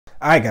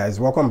Hi guys,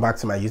 welcome back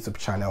to my YouTube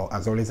channel.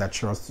 As always, I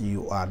trust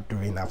you are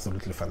doing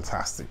absolutely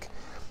fantastic.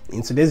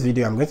 In today's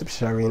video, I'm going to be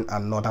sharing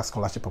another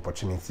scholarship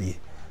opportunity,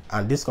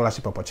 and this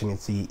scholarship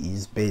opportunity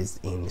is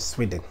based in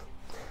Sweden.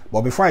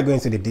 But before I go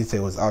into the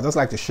details, I'd just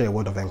like to share a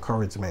word of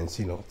encouragement,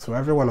 to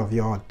every one of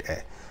you out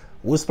there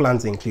whose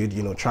plans include,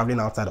 traveling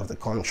outside of the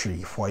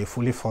country for a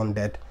fully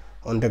funded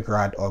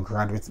undergrad or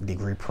graduate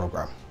degree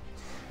program.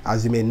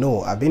 As you may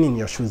know, I've been in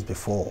your shoes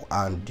before,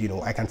 and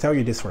I can tell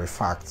you this for a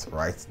fact,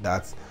 right,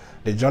 that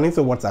the journey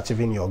towards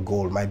achieving your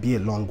goal might be a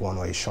long one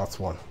or a short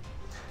one.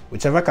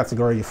 Whichever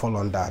category you fall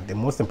under, the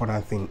most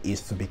important thing is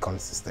to be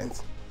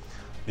consistent.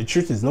 The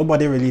truth is,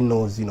 nobody really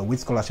knows, which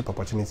scholarship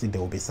opportunity they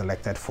will be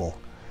selected for.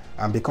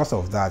 And because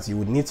of that, you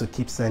would need to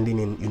keep sending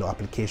in,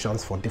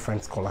 applications for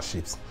different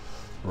scholarships,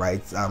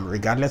 right?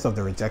 Regardless of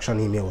the rejection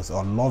emails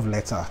or love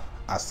letter,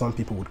 as some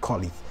people would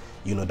call it,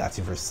 that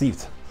you've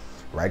received,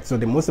 right? So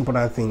the most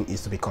important thing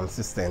is to be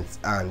consistent,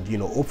 and,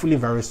 hopefully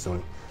very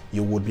soon,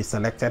 you would be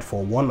selected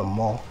for one or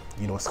more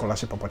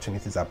scholarship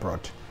opportunities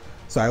abroad.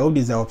 So I hope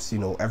this helps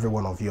every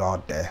one of you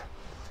out there.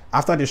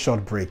 After this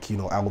short break,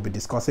 I will be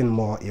discussing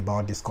more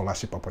about this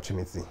scholarship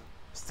opportunity.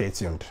 Stay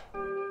tuned.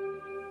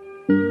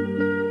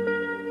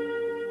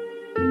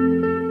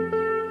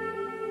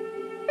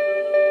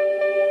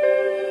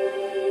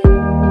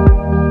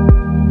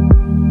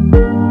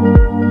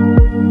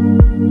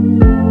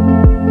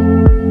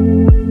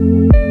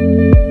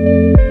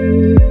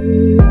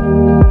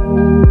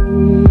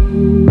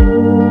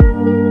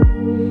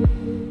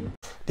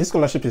 This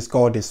scholarship is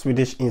called the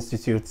Swedish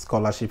Institute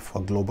Scholarship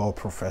for Global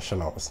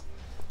Professionals.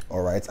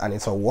 All right, and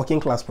it's for working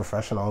class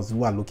professionals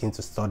who are looking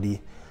to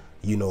study,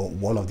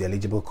 one of the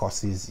eligible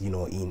courses,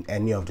 in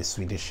any of the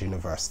Swedish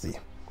university.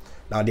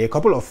 Now, there are a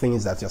couple of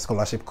things that your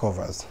scholarship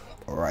covers.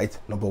 All right,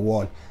 number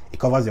one, it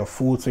covers your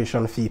full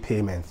tuition fee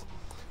payment,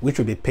 which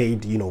will be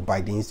paid, by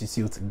the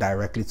institute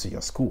directly to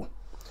your school.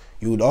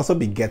 You would also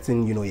be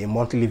getting, a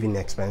monthly living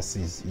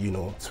expenses,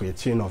 to a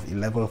tune of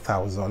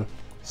 11,000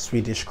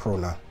 Swedish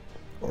krona.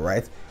 All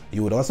right,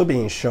 you would also be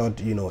insured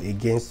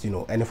against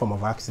any form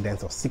of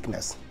accident or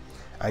sickness,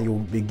 and you will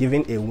be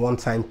given a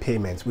one-time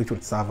payment which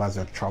would serve as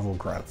your travel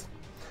grant.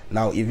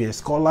 Now, if you're a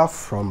scholar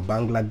from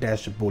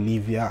Bangladesh,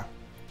 Bolivia,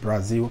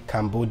 Brazil,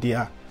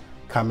 Cambodia,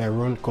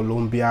 Cameroon,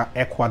 Colombia,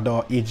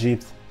 Ecuador,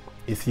 Egypt,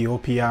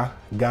 Ethiopia,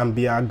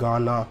 Gambia,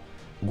 Ghana,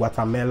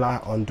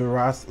 Guatemala,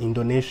 Honduras,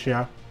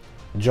 Indonesia,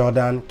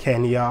 Jordan,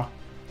 Kenya,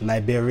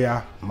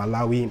 Liberia,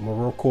 Malawi,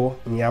 Morocco,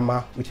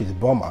 Myanmar, which is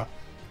Burma,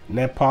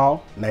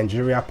 Nepal,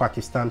 Nigeria,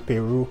 Pakistan,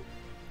 Peru,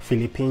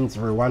 Philippines,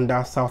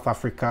 Rwanda, South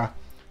Africa,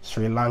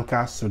 Sri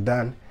Lanka,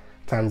 Sudan,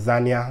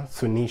 Tanzania,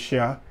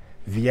 Tunisia,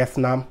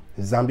 Vietnam,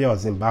 Zambia or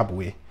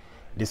Zimbabwe.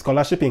 The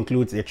scholarship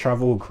includes a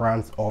travel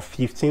grant of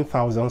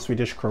 15,000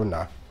 Swedish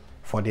krona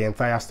for the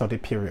entire study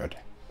period.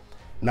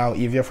 Now,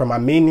 if you're from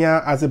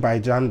Armenia,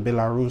 Azerbaijan,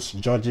 Belarus,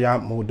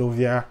 Georgia,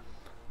 Moldova,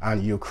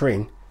 and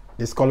Ukraine,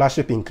 the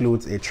scholarship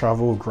includes a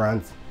travel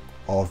grant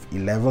of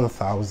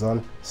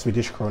 11,000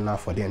 Swedish krona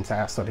for the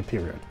entire study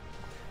period.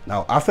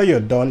 Now, after you're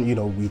done,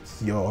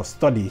 with your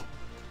study,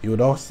 you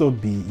would also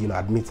be,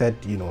 admitted,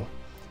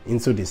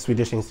 into the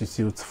Swedish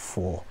Institute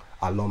for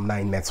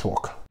Alumni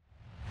Network.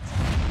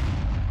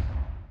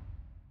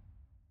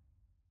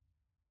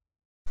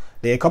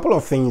 There are a couple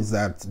of things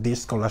that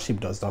this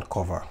scholarship does not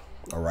cover.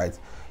 All right,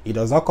 it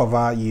does not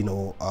cover,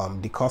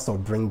 the cost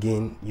of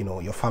bringing,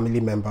 your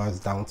family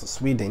members down to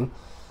Sweden.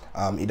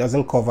 It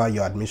doesn't cover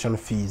your admission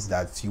fees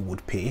that you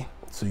would pay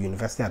to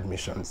university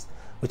admissions,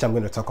 which I'm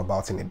going to talk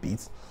about in a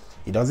bit.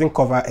 It doesn't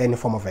cover any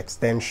form of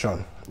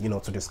extension,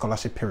 to the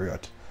scholarship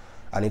period.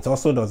 And it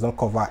also does not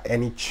cover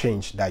any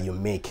change that you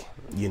make,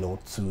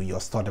 to your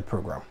study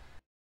program.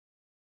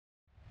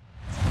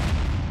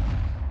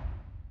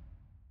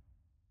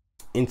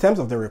 In terms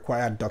of the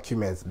required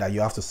documents that you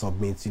have to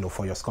submit,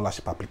 for your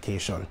scholarship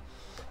application,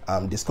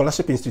 the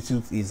Scholarship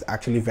Institute is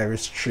actually very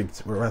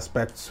strict with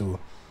respect to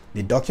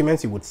the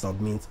documents you would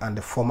submit and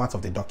the format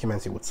of the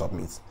documents you would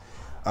submit.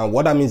 And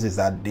what that means is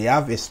that they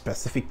have a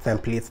specific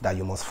template that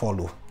you must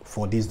follow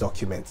for these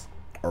documents.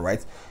 All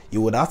right,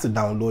 you would have to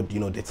download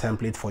the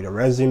template for your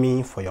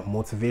resume, for your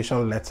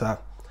motivation letter,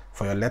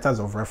 for your letters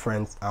of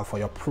reference, and for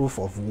your proof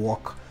of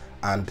work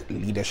and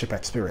leadership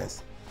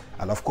experience.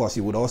 And of course,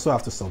 you would also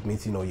have to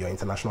submit your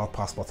international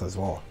passport as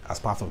well as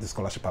part of the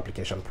scholarship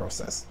application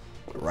process,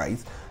 right?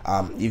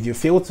 If you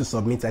fail to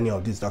submit any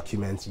of these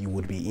documents, you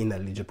would be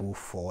ineligible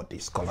for the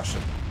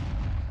scholarship.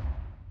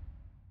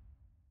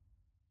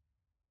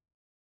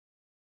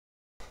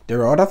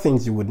 There are other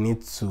things you would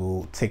need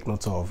to take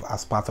note of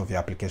as part of your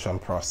application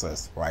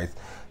process, right?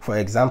 For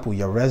example,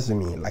 your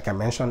resume, like I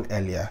mentioned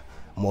earlier,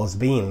 must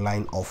be in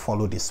line or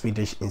follow the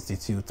Swedish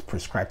Institute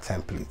prescribed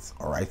templates,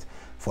 all right?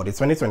 For the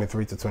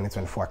 2023 to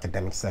 2024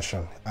 academic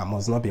session, it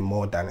must not be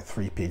more than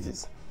 3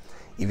 pages.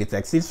 If it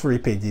exceeds 3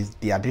 pages,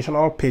 the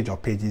additional page or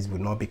pages will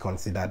not be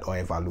considered or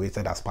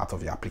evaluated as part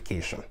of your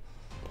application.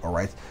 All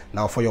right.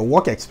 Now, for your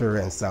work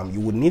experience, you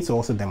would need to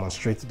also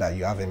demonstrate that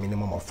you have a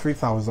minimum of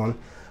 3,000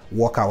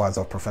 work hours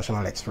of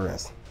professional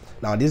experience.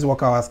 Now these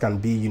work hours can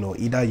be,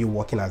 either you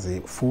working as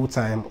a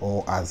full-time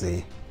or as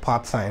a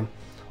part-time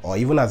or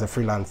even as a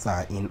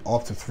freelancer in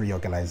up to 3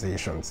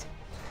 organizations.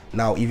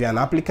 Now if you're an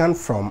applicant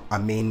from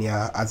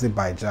Armenia,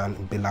 Azerbaijan,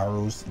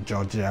 Belarus,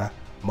 Georgia,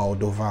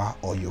 Moldova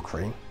or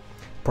Ukraine,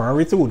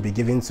 priority would be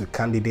given to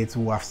candidates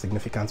who have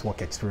significant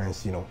work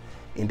experience,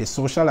 in the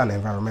social and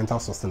environmental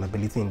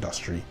sustainability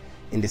industry,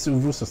 in the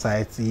civil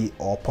society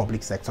or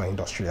public sector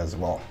industry as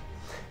well.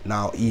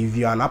 Now, if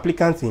you're an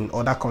applicant in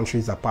other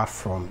countries apart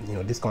from,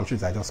 these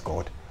countries I just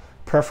called,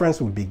 preference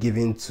would be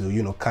given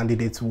to,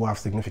 candidates who have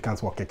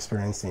significant work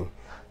experience in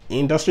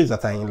industries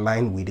that are in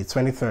line with the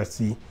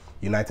 2030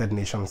 United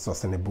Nations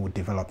Sustainable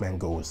Development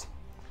Goals.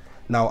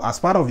 Now, as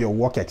part of your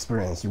work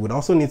experience, you would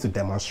also need to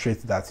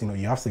demonstrate that,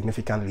 you have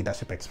significant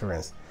leadership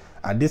experience.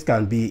 And this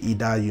can be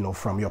either,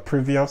 from your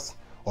previous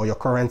or your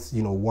current,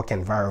 work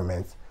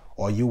environment,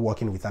 or you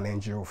working with an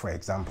NGO, for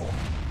example.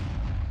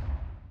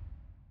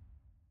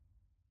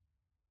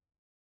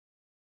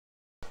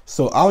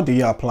 So how do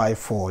you apply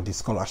for the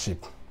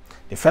scholarship?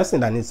 The first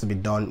thing that needs to be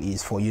done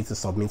is for you to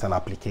submit an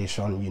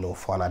application,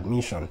 for an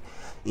admission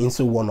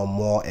into one or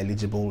more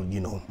eligible,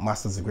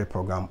 master's degree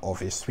program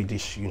of a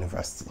Swedish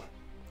university.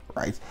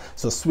 Right,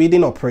 so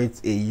Sweden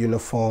operates a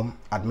uniform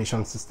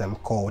admission system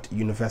called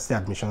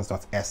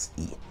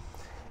universityadmissions.se.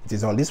 It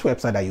is on this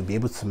website that you'll be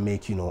able to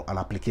make, an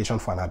application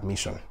for an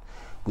admission,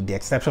 with the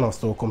exception of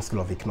Stockholm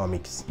School of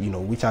Economics,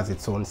 which has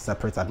its own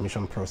separate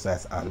admission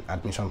process and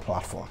admission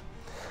platform.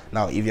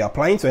 Now, if you're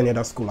applying to any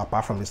other school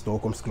apart from the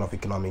Stockholm School of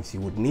Economics,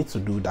 you would need to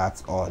do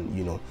that on,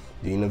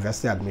 the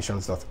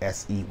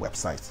universityadmissions.se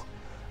website.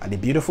 And the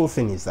beautiful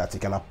thing is that you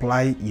can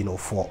apply,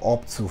 for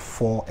up to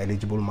 4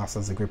 eligible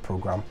master's degree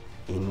program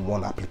in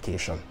one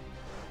application.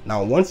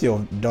 Now, once you're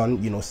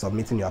done,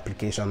 submitting your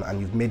application and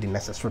you've made the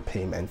necessary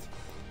payment,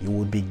 you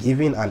would be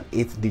given an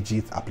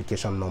 8-digit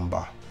application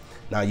number.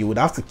 Now, you would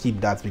have to keep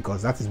that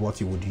because that is what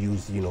you would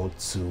use,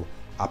 to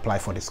apply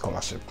for the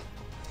scholarship.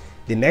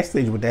 The next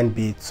stage would then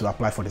be to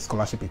apply for the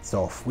scholarship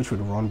itself, which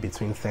would run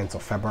between 10th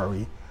of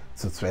February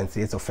to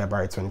 28th of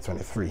February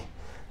 2023.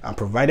 And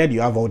provided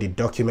you have all the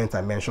documents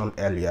I mentioned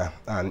earlier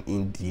and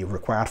in the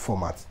required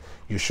format,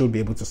 you should be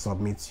able to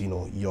submit,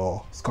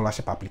 your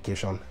scholarship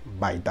application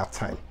by that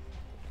time.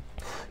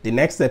 The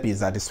next step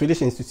is that the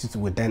Swedish Institute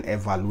will then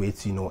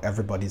evaluate,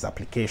 everybody's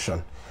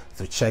application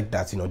to check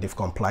that, they've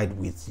complied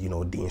with,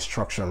 the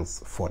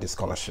instructions for the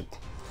scholarship.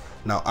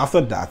 Now, after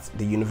that,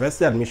 the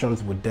university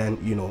admissions would then,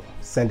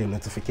 send a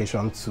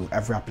notification to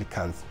every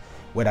applicant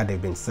whether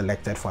they've been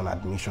selected for an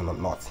admission or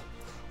not.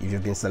 If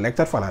you've been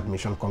selected for an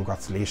admission,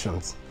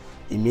 congratulations.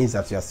 It means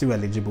that you are still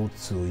eligible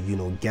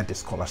to, get the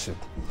scholarship.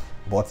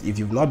 But if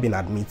you've not been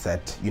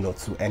admitted,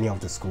 to any of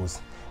the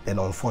schools, then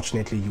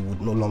unfortunately you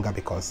would no longer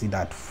be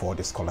considered for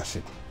the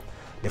scholarship.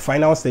 The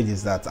final stage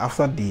is that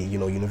after the,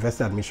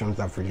 university admissions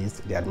have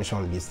released the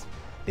admission list,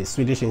 the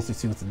Swedish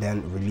Institute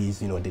then release,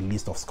 the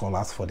list of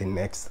scholars for the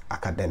next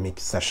academic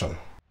session.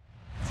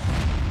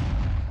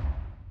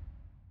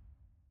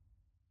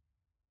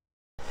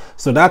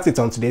 So that's it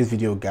on today's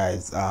video,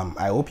 guys.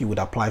 I hope you would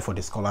apply for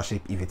the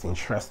scholarship if it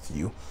interests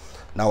you.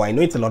 Now, I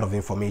know it's a lot of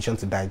information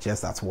to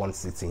digest at one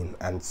sitting,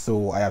 and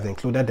so I have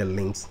included the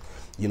links,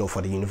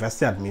 for the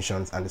university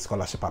admissions and the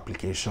scholarship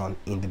application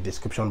in the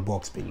description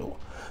box below.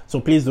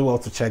 So please do well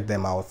to check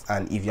them out.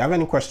 And if you have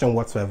any question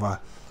whatsoever,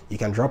 you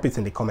can drop it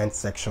in the comment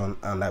section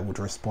and I would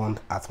respond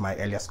at my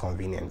earliest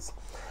convenience.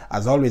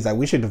 As always, I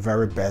wish you the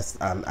very best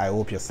and I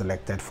hope you're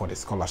selected for the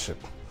scholarship.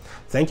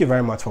 Thank you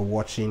very much for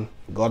watching.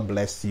 God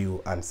bless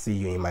you and see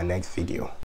you in my next video.